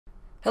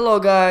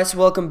Hello guys,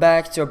 welcome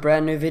back to a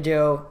brand new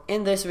video.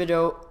 In this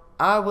video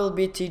I will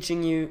be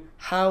teaching you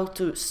how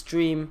to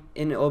stream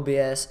in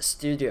OBS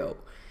Studio.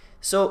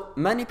 So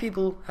many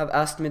people have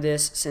asked me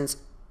this since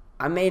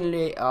I'm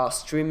mainly a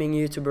streaming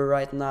YouTuber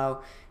right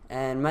now,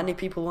 and many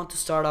people want to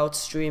start out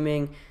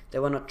streaming. They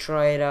want to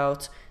try it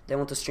out, they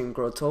want to stream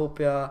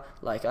Growtopia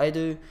like I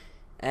do,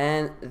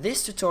 and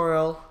this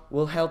tutorial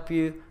will help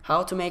you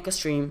how to make a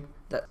stream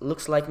that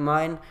looks like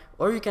mine,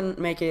 or you can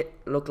make it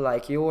look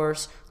like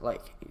yours,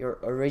 like your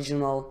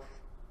original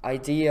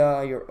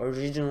idea, your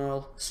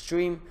original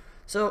stream.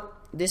 So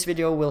this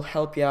video will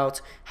help you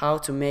out how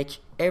to make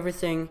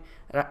everything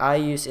that I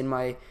use in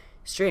my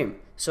stream.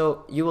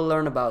 So you will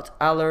learn about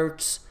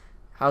alerts,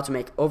 how to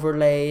make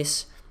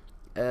overlays,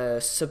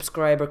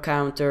 subscriber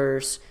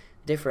counters,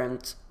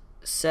 different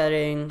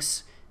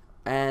settings,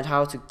 and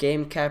how to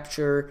game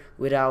capture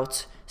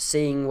without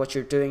seeing what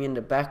you're doing in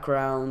the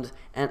background,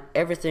 and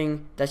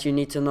everything that you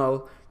need to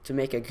know to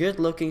make a good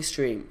looking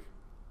stream.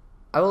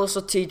 I will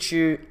also teach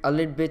you a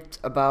little bit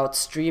about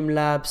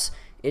Streamlabs.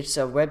 It's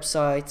a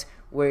website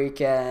where you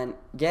can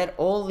get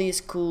all these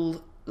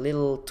cool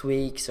little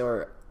tweaks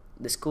or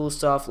this cool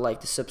stuff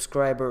like the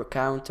subscriber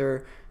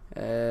counter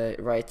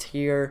right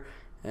here,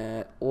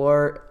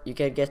 or you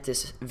can get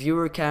this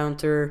viewer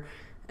counter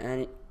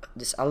and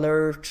this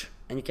alert,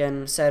 and you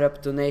can set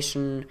up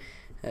donation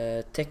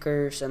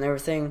tickers and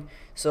everything.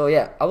 So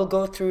yeah, I will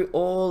go through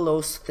all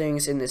those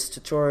things in this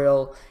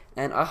tutorial,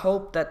 and I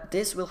hope that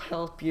this will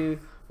help you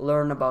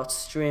learn about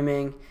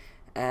streaming,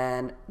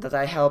 and that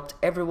I helped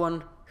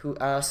everyone who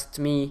asked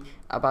me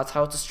about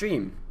how to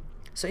stream.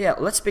 So yeah,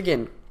 let's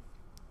begin.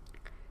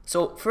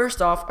 So first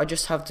off, I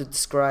just have to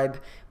describe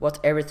what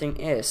everything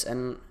is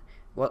and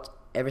what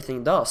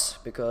everything does,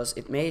 because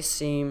it may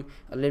seem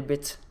a little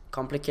bit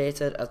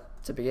complicated at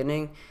the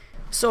beginning.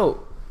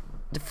 So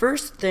the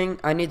first thing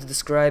I need to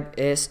describe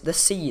is the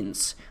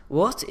scenes.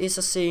 What is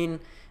a scene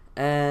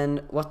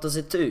and what does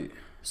it do?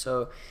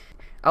 So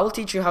I will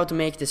teach you how to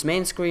make this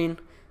main screen,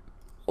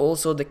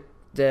 also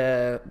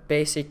the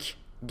basic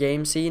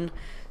game scene.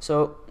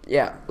 So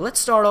yeah, let's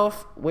start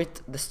off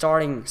with the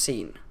starting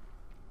scene.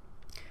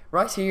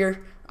 Right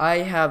here I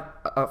have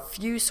a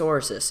few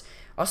sources.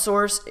 A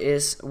source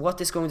is what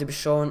is going to be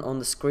shown on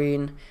the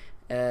screen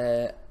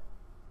at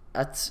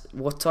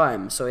what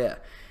time. So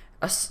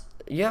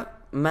yeah,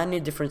 many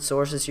different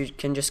sources. You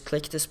can just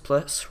click this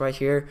plus right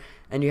here,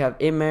 and you have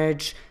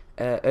image,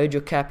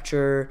 audio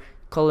capture,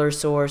 color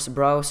source,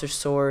 browser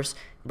source.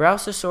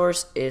 Browser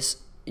source is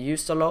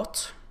used a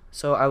lot,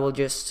 so I will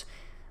just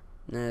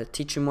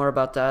teach you more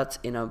about that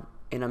in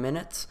a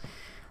minute.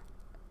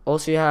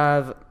 Also you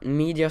have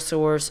media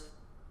source,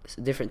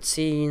 different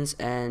scenes,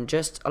 and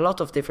just a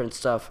lot of different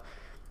stuff.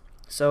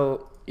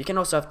 So you can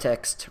also have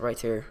text right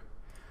here.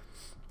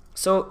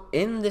 So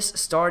in this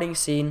starting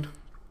scene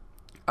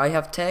I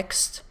have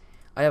text,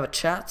 I have a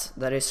chat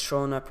that is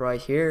shown up right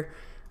here,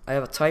 I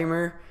have a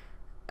timer,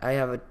 I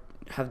have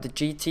the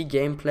GT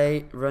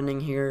gameplay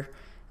running here,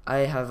 I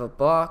have a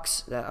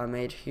box that I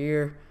made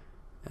here,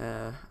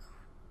 I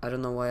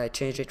don't know why I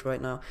changed it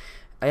right now.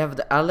 I have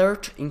the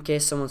alert in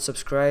case someone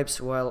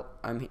subscribes while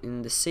I'm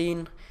in the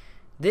scene.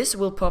 This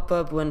will pop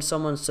up when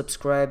someone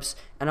subscribes,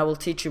 and I will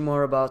teach you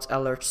more about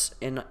alerts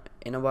in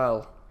a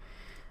while.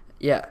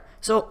 Yeah,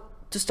 so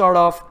to start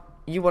off,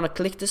 you want to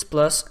click this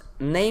plus,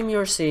 name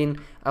your scene.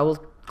 I will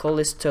call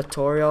this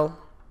tutorial,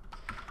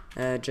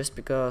 just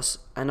because,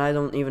 and I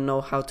don't even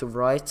know how to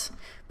write,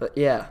 but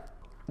yeah.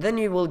 Then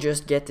you will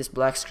just get this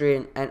black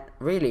screen, and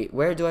really,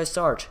 where do I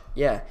start?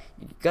 Yeah,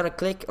 you gotta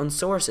click on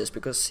sources,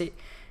 because see,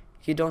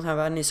 you don't have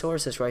any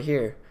sources right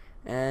here.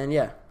 And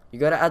yeah, you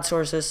gotta add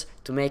sources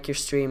to make your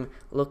stream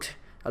look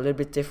a little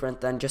bit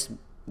different than just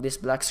this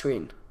black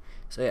screen.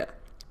 So yeah,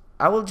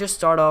 I will just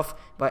start off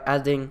by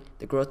adding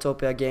the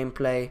Growtopia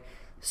gameplay,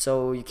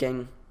 so you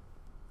can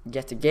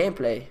get the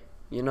gameplay.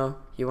 You know,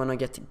 you wanna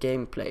get the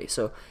gameplay.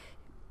 So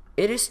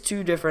it is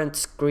two different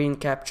screen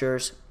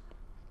captures.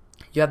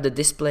 You have the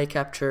display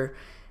capture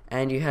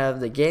and you have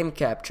the game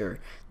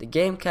capture. The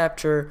game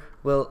capture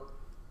will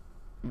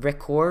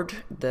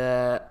record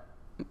the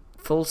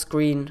full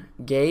screen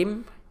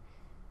game,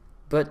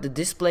 but the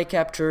display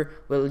capture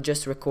will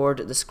just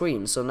record the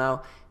screen. So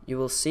now you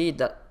will see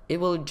that it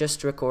will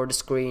just record the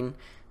screen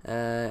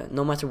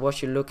no matter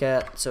what you look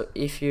at. So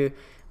if you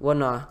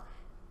wanna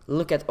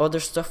look at other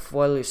stuff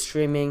while you're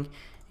streaming,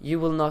 you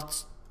will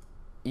not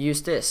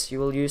use this. You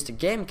will use the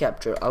game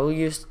capture. I'll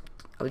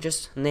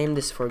just name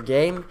this for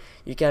game.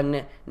 You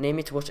can name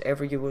it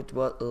whatever you would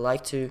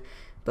like to,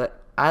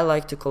 but I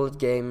like to call it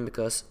game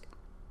because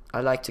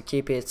I like to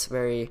keep it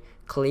very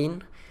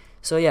clean.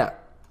 So yeah,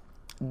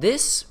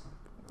 this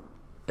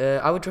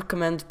I would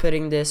recommend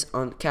putting this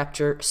on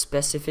capture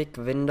specific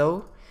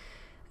window,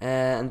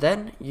 and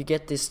then you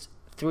get these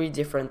three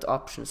different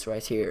options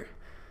right here.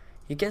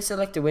 You can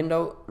select the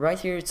window. Right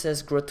here it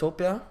says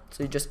Growtopia,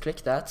 so you just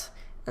click that,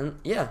 and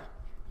yeah,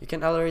 you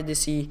can already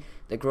see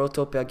the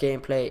Growtopia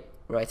gameplay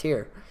right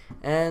here,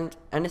 and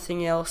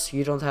anything else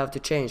you don't have to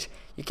change.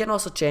 You can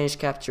also change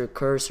capture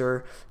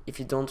cursor if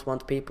you don't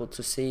want people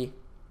to see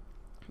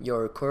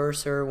your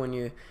cursor when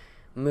you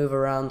move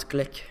around,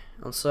 click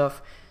on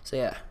stuff. So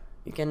yeah,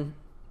 you can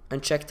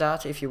uncheck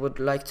that if you would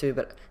like to,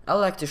 but I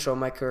like to show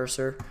my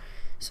cursor.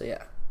 So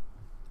yeah,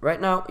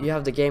 right now you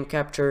have the game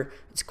capture.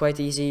 It's quite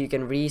easy. You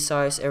can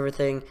resize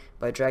everything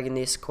by dragging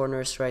these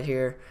corners right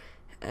here,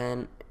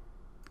 and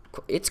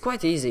it's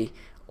quite easy.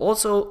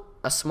 Also,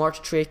 a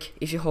smart trick: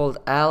 if you hold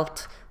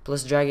Alt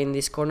plus dragging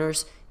these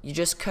corners, you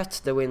just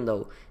cut the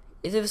window.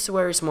 It is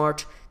very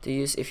smart to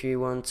use if you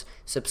want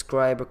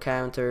subscriber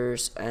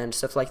counters and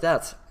stuff like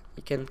that.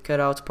 You can cut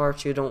out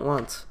parts you don't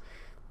want.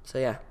 So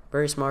yeah,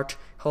 very smart.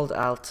 Hold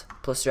Alt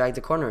plus drag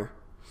the corner.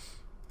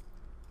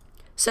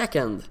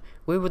 Second,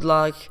 we would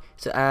like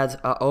to add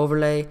an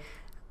overlay.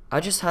 I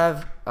just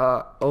have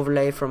an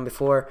overlay from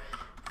before.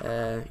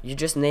 You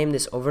just name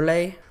this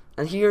overlay,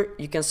 and here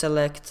you can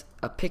select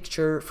a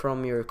picture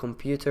from your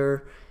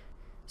computer.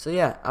 So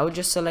yeah, I would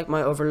just select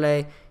my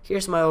overlay.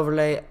 Here's my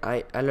overlay.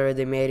 I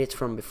already made it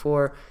from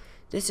before.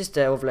 This is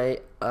the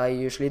overlay I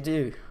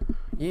usually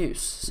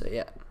use. So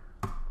yeah,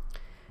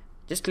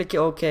 just click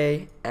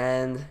OK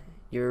and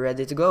you're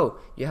ready to go.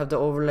 You have the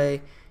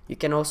overlay. You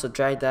can also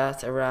drag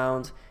that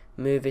around,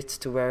 move it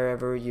to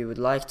wherever you would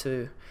like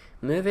to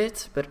move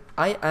it, but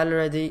I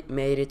already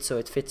made it so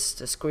it fits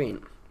the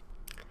screen.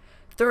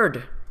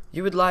 Third,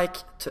 you would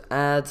like to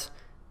add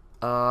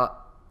a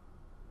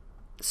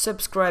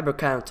subscriber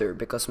counter,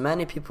 because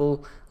many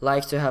people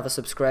like to have a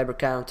subscriber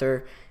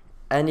counter,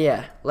 and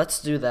yeah, let's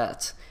do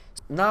that.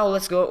 Now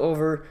let's go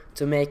over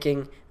to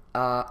making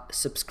a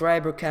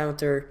subscriber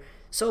counter.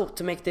 So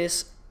to make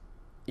this,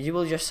 you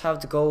will just have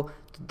to go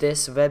to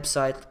this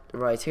website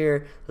right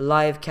here,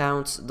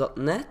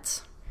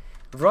 livecounts.net.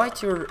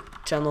 Write your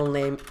channel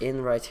name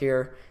in right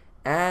here,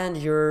 and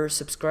your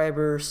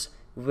subscribers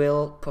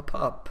will pop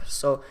up.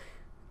 So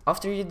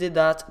after you did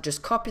that,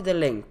 just copy the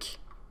link.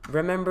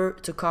 Remember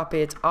to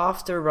copy it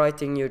after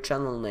writing your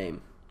channel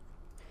name.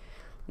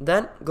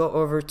 Then go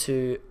over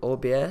to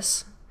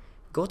OBS,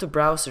 go to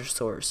browser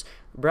source.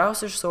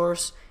 Browser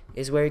source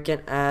is where you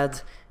can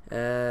add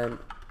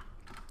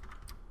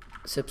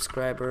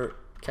subscriber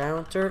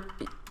counter.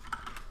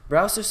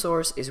 Browser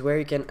source is where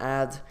you can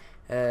add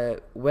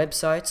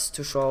websites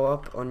to show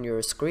up on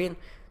your screen.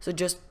 So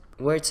just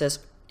where it says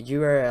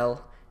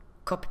URL,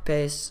 copy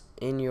paste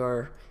in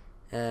your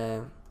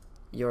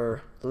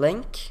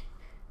link,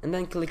 and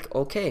then click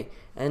OK,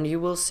 and you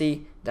will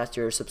see that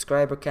your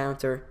subscriber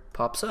counter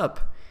pops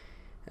up.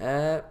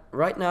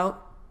 Right now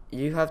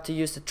you have to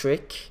use the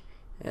trick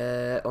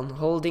on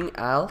holding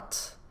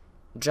Alt,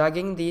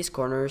 dragging these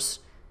corners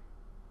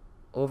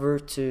over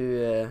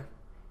to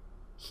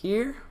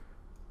here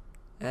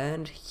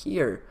and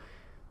here,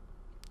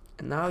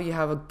 and now you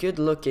have a good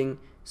looking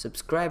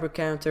subscriber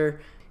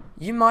counter.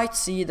 You might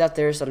see that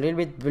there's a little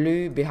bit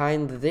blue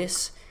behind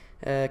this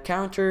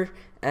counter,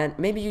 and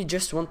maybe you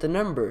just want the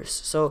numbers.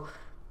 So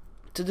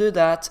to do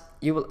that,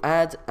 you will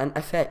add an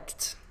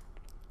effect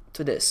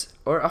to this,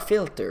 or a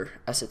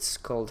filter as it's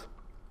called.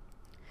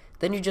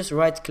 Then you just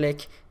right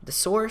click the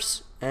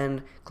source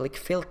and click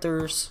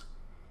filters,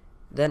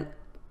 then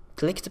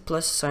click the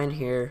plus sign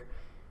here,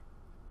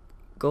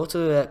 go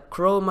to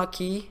chroma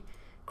key.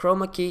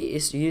 Chroma key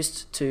is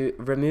used to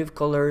remove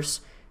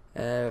colors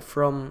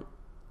from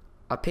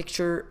a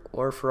picture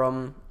or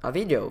from a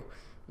video.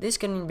 This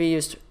can be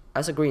used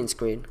as a green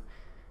screen.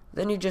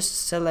 Then you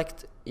just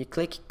select, you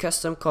click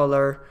custom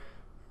color,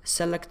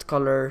 select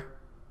color,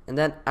 and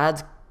then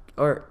add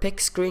or pick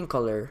screen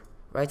color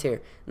right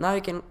here. Now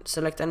you can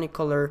select any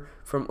color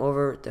from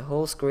over the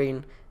whole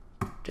screen.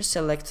 Just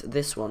select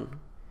this one,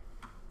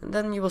 and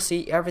then you will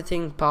see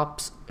everything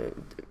pops,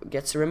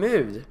 gets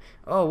removed.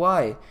 Oh,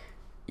 why?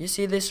 You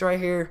see this right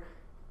here?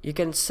 You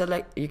can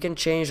select, you can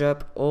change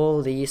up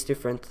all these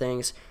different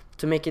things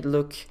to make it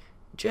look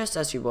just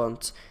as you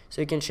want.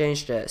 So you can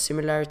change the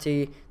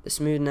similarity, the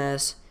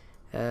smoothness,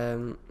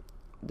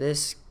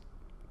 this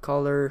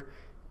color,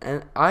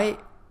 and I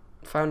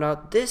found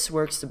out this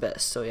works the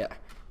best. So yeah,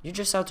 you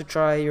just have to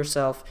try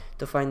yourself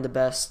to find the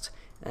best,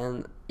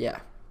 and yeah,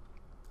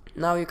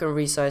 now you can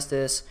resize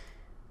this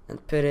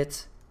and put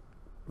it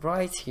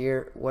right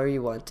here where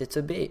you want it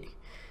to be.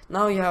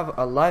 Now you have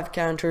a live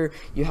counter,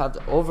 you have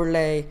the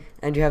overlay,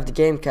 and you have the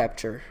game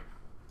capture.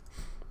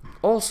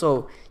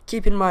 Also,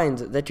 keep in mind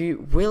that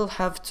you will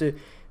have to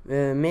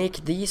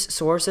make these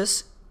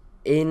sources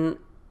in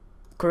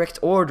correct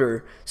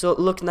order. So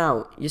look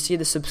now, you see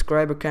the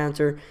subscriber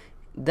counter,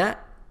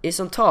 that is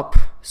on top.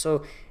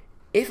 So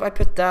if I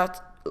put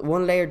that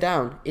one layer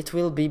down, it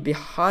will be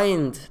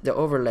behind the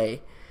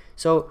overlay.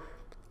 So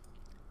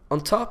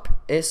on top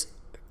is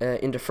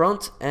in the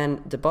front,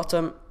 and the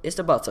bottom is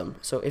the bottom.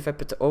 So if I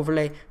put the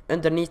overlay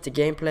underneath the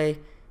gameplay,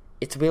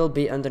 it will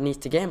be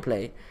underneath the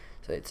gameplay.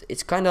 So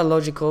it's kind of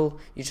logical.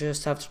 You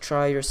just have to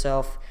try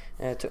yourself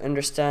to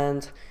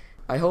understand.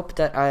 I hope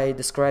that I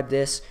described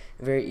this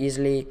very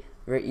easily,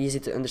 very easy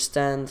to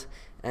understand,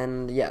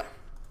 and yeah.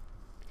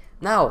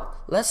 Now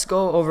let's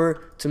go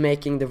over to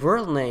making the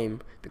world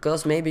name,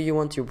 because maybe you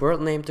want your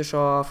world name to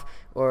show off,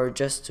 or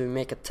just to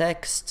make a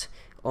text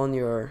on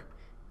your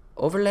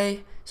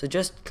overlay. So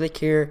just click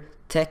here,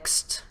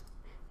 text,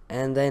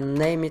 and then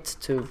name it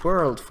to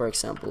world, for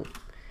example.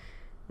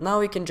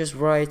 Now you can just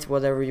write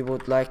whatever you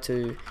would like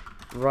to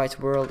write,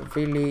 world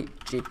really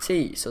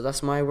GT. So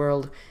that's my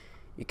world.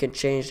 You can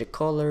change the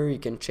color, you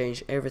can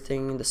change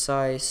everything, the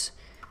size,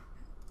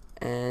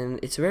 and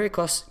it's very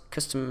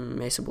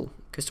customizable.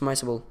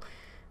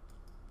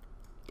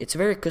 It's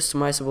very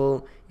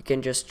customizable. You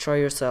can just try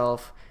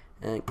yourself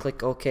and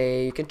click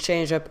OK. You can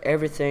change up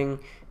everything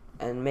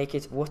and make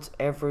it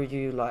whatever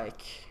you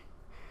like.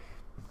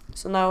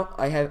 So now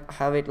I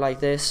have it like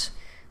this.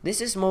 This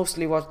is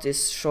mostly what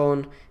is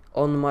shown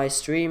on my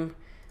stream,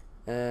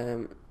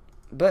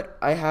 but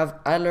I have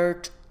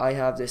alert, I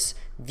have this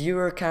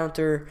viewer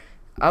counter.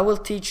 I will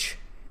teach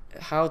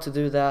how to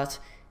do that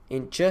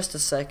in just a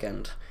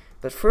second,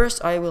 but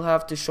first I will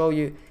have to show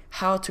you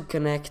how to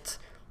connect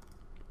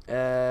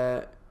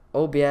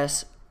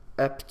OBS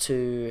up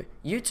to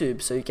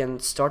YouTube so you can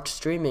start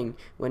streaming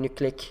when you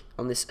click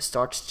on this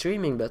start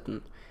streaming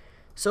button.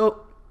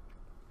 So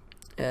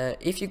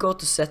if you go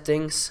to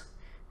settings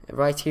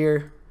right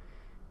here,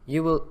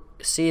 you will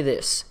see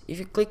this. If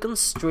you click on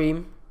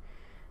stream,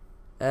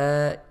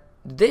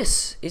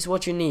 this is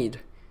what you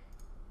need.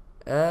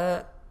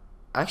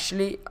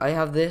 Actually, I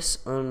have this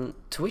on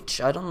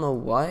Twitch. I don't know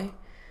why,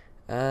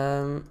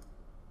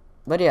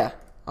 but yeah,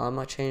 I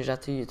might change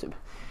that to YouTube.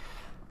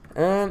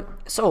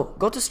 So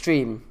go to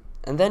stream,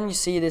 and then you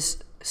see this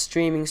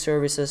streaming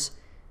services.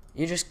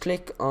 You just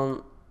click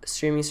on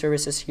streaming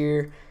services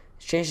here,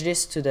 change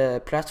this to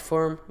the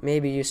platform.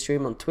 Maybe you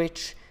stream on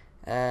Twitch,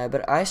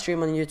 but I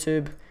stream on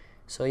YouTube,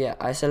 so yeah,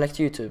 I select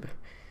YouTube.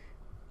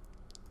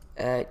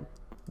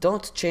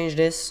 Don't change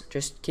this,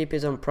 just keep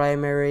it on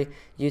primary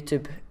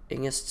YouTube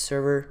ingest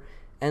server.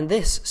 And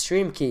this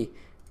stream key,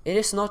 it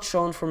is not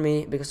shown for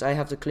me because I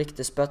have to click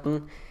this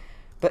button,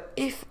 but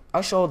if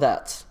I show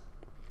that,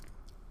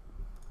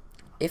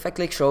 if I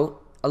click show,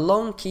 a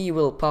long key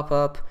will pop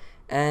up,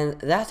 and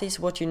that is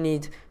what you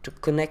need to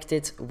connect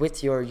it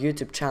with your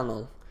YouTube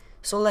channel.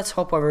 So let's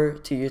hop over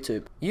to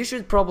YouTube. You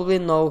should probably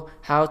know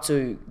how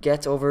to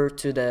get over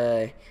to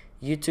the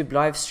YouTube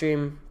live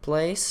stream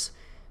place.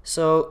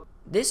 So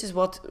this is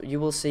what you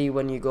will see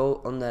when you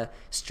go on the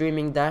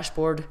streaming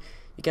dashboard.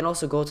 You can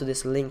also go to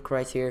this link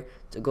right here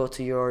to go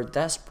to your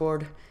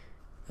dashboard.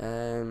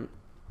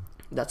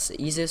 That's the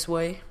easiest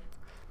way.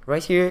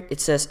 Right here it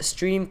says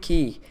stream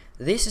key.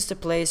 This is the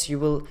place you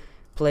will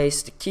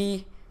place the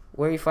key,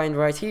 where you find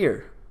right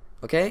here.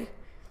 Okay,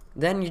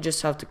 then you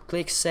just have to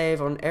click save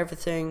on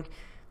everything,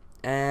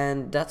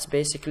 and that's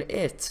basically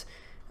it.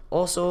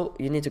 Also,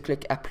 you need to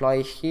click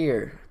apply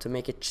here to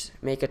make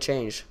a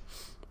change.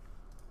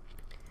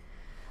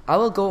 I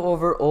will go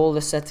over all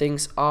the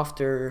settings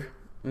after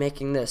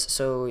making this,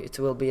 so it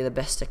will be the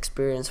best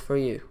experience for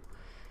you.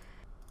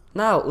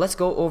 Now let's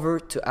go over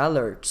to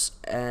alerts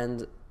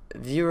and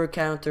viewer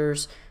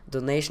counters,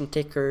 donation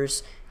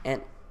tickers,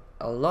 and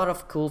a lot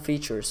of cool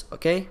features.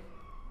 Okay,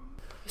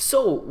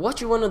 so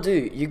what you want to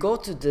do, you go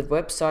to the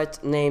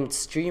website named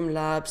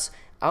Streamlabs.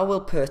 I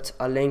will put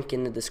a link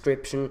in the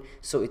description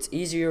so it's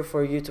easier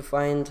for you to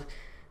find.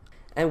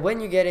 And when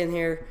you get in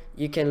here,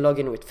 you can log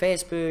in with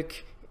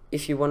Facebook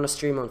if you want to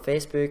stream on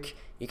Facebook.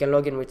 You can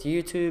log in with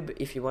YouTube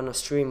if you want to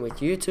stream with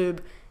YouTube,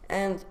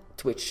 and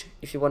Twitch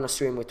if you want to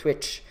stream with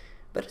Twitch.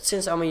 But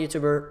since I'm a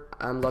YouTuber,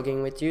 I'm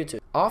logging with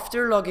YouTube.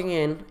 After logging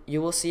in,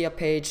 you will see a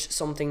page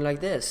something like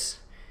this.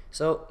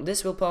 So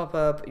this will pop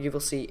up. You will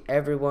see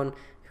everyone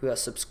who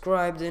has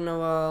subscribed in a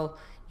while.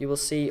 You will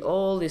see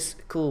all these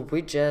cool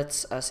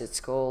widgets, as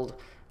it's called: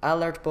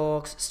 alert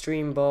box,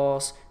 stream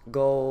boss,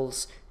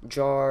 goals,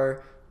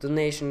 jar,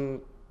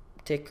 donation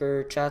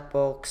ticker, chat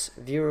box,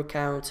 viewer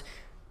count.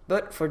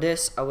 But for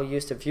this I will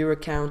use the viewer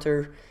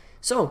counter.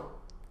 So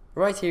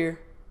right here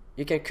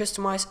you can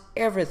customize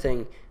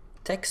everything: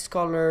 text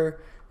color,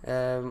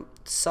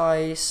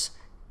 size,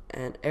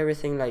 and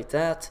everything like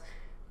that.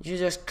 You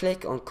just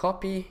click on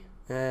copy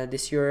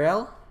this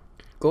URL,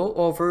 go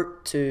over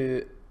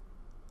to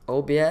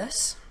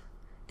OBS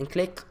and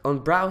click on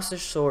browser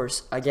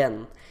source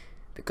again,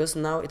 because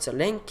now it's a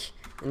link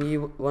and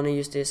you want to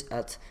use this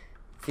at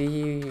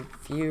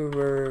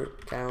viewer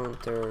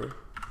counter.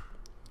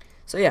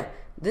 So yeah,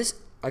 this,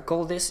 I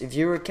call this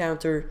viewer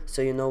counter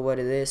so you know what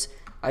it is.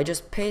 I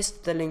just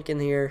paste the link in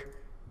here.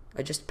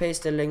 I just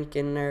paste the link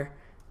in there,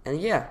 and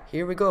yeah,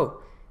 here we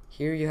go.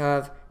 Here you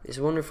have this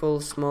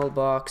wonderful small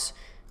box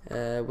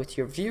with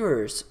your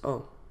viewers.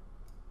 Oh,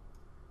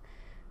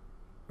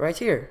 right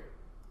here.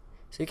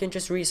 So you can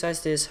just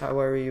resize this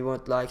however you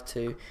would like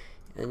to,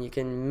 and you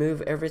can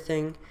move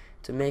everything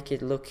to make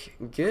it look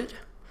good.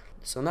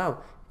 So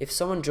now if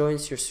someone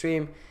joins your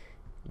stream,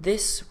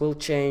 this will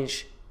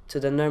change to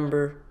the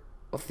number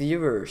of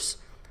viewers.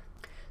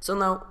 So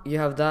now you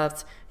have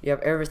that, you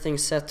have everything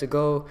set to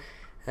go.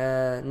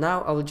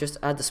 Now I will just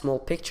add the small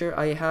picture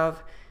I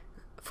have.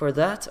 For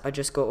that I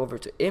just go over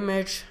to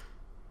image,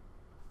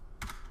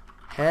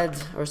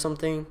 head or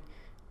something,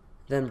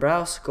 then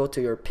browse, go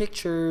to your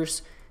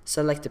pictures,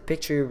 select the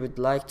picture you would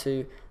like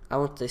to. I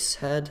want this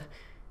head,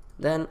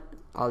 then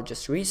I'll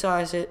just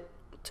resize it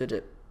to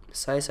the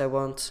size I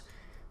want.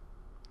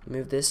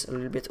 Move this a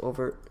little bit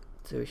over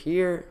to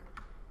here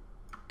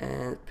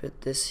and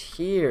put this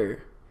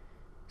here.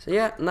 So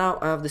yeah, now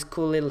I have this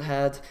cool little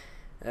head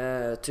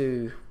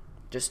it's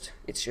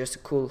just a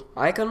cool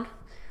icon.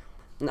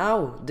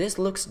 Now this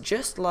looks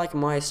just like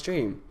my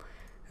stream.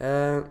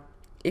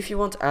 If you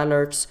want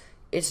alerts,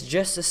 it's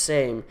just the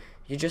same.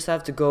 You just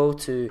have to go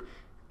to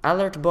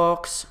alert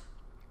box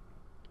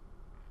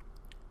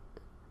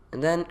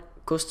and then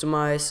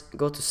customize,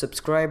 go to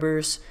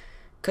subscribers,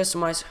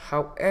 customize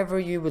however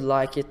you would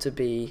like it to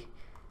be,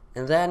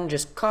 and then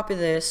just copy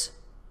this,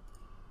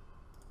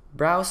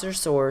 browser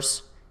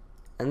source,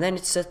 and then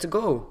it's set to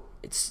go.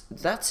 It's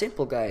that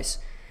simple, guys.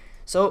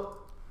 So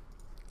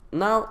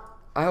now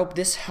I hope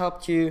this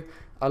helped you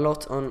a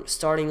lot on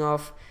starting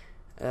off.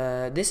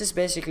 This is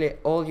basically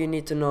all you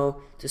need to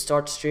know to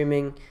start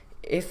streaming.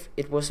 If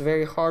it was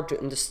very hard to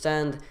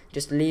understand,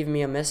 just leave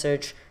me a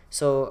message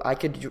so I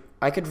could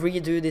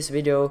redo this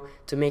video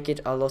to make it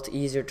a lot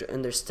easier to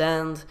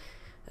understand.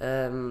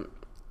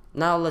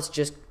 Now let's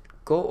just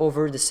go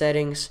over the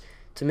settings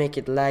to make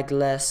it lag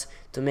less,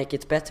 to make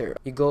it better.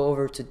 You go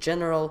over to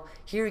general.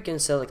 Here you can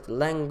select the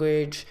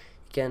language.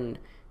 You can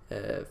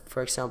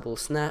for example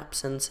snap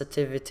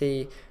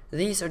sensitivity.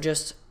 These are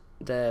just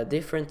the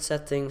different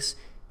settings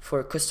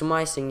for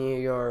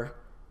customizing your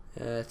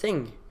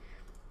thing.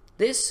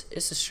 This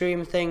is a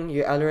stream thing,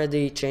 you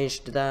already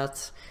changed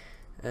that.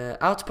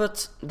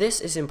 Output, this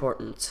is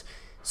important.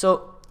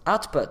 So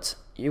output,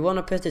 you want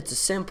to put it to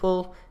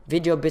simple.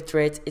 Video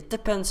bitrate, it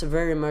depends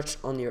very much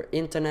on your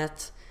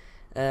internet.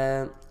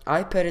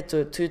 I put it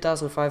to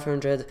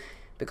 2500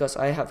 because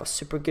I have a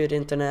super good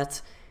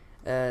internet.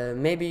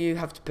 Maybe you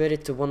have to put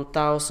it to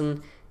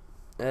 1000.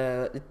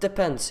 It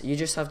depends, you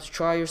just have to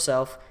try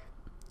yourself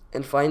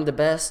and find the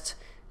best,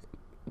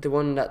 the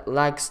one that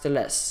lags the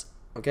less.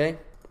 Okay,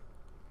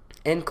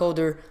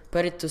 encoder,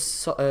 put it to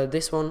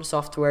this one,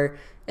 software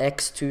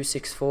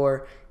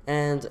X264,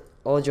 and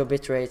audio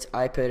bitrate,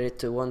 I put it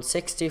to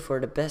 160 for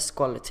the best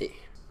quality.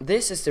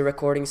 This is the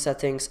recording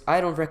settings. I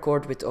don't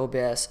record with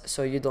OBS,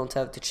 so you don't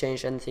have to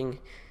change anything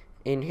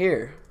in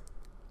here.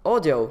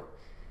 Audio,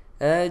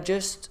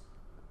 just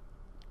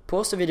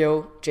pause the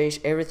video,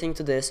 change everything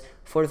to this,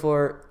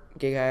 44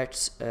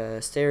 gigahertz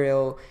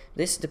stereo.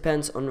 This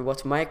depends on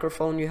what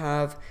microphone you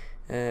have.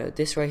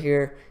 This right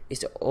here is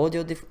the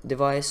audio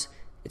device.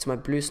 It's my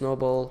Blue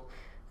Snowball,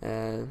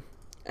 and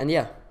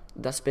yeah,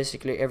 that's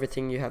basically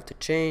everything you have to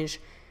change.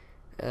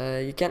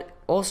 You can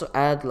also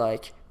add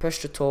like push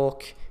to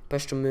talk,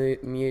 push to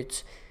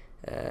mute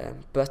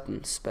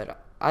buttons,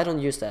 but I don't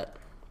use that.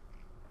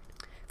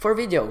 For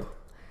video,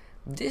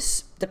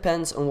 this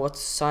depends on what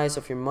size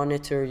of your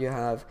monitor you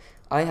have.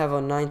 I have a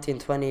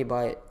 1920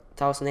 by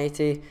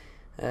 1080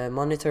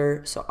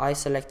 monitor, so I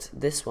select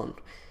this one.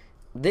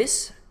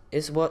 This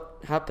is what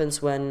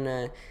happens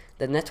when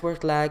the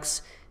network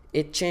lags.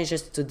 It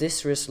changes to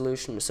this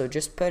resolution, so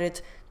just put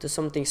it to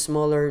something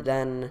smaller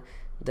than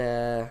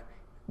the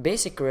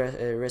basic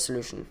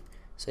resolution.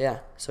 So yeah,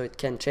 so it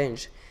can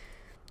change.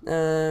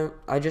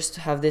 I just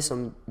have this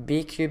on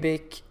B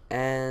cubic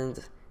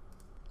and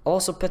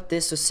also put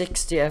this to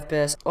 60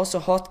 FPS. Also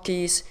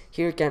hotkeys,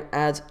 here you can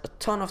add a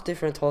ton of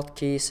different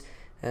hotkeys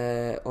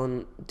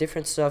on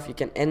different stuff. You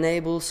can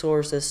enable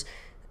sources,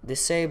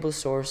 disable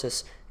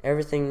sources,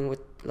 everything with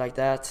like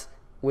that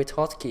with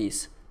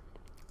hotkeys.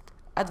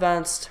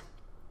 Advanced,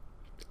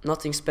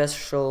 nothing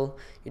special,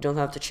 you don't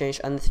have to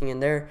change anything in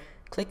there.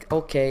 Click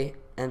OK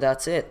and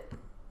that's it.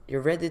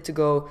 You're ready to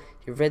go,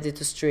 you're ready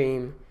to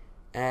stream,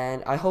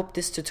 and I hope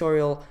this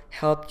tutorial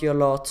helped you a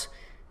lot,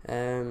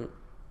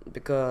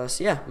 because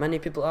yeah, many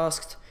people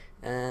asked,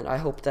 and I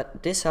hope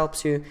that this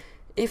helps you.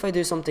 If I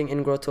do something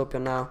in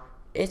Growtopia now,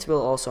 it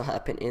will also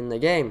happen in the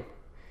game.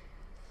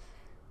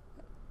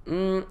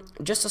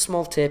 Just a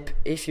small tip,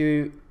 if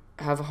you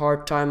have a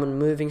hard time on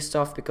moving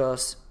stuff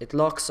because it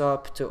locks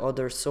up to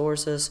other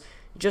sources,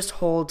 just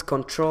hold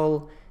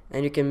Control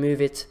and you can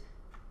move it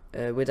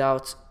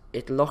without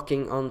it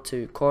locking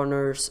onto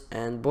corners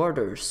and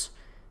borders.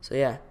 So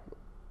yeah,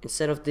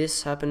 instead of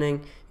this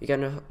happening, you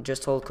can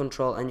just hold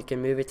Control and you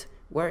can move it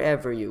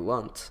wherever you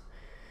want.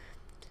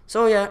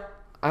 So yeah,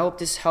 I hope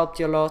this helped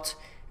you a lot,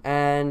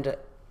 and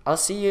I'll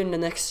see you in the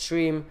next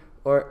stream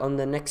or on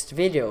the next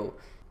video.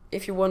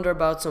 If you wonder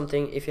about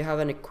something, if you have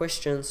any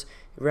questions,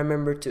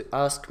 remember to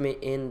ask me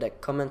in the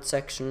comment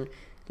section.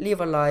 Leave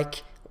a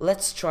like.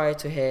 Let's try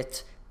to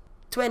hit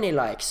 20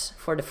 likes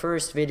for the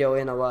first video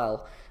in a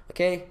while.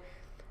 Okay?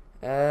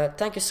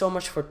 Thank you so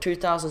much for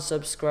 2,000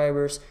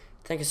 subscribers.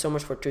 Thank you so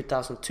much for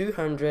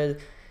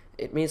 2,200.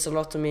 It means a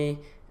lot to me,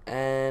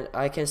 and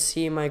I can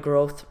see my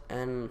growth,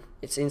 and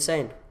it's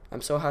insane.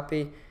 I'm so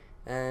happy,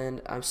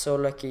 and I'm so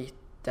lucky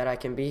that I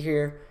can be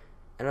here,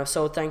 and I'm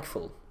so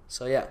thankful.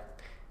 So yeah.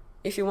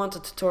 If you want a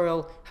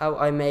tutorial how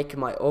I make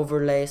my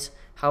overlays,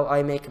 how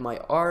I make my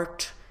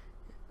art,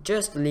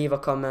 just leave a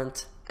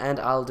comment and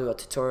I'll do a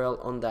tutorial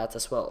on that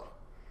as well.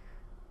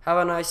 Have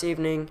a nice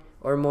evening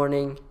or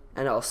morning,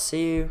 and I'll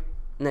see you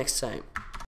next time.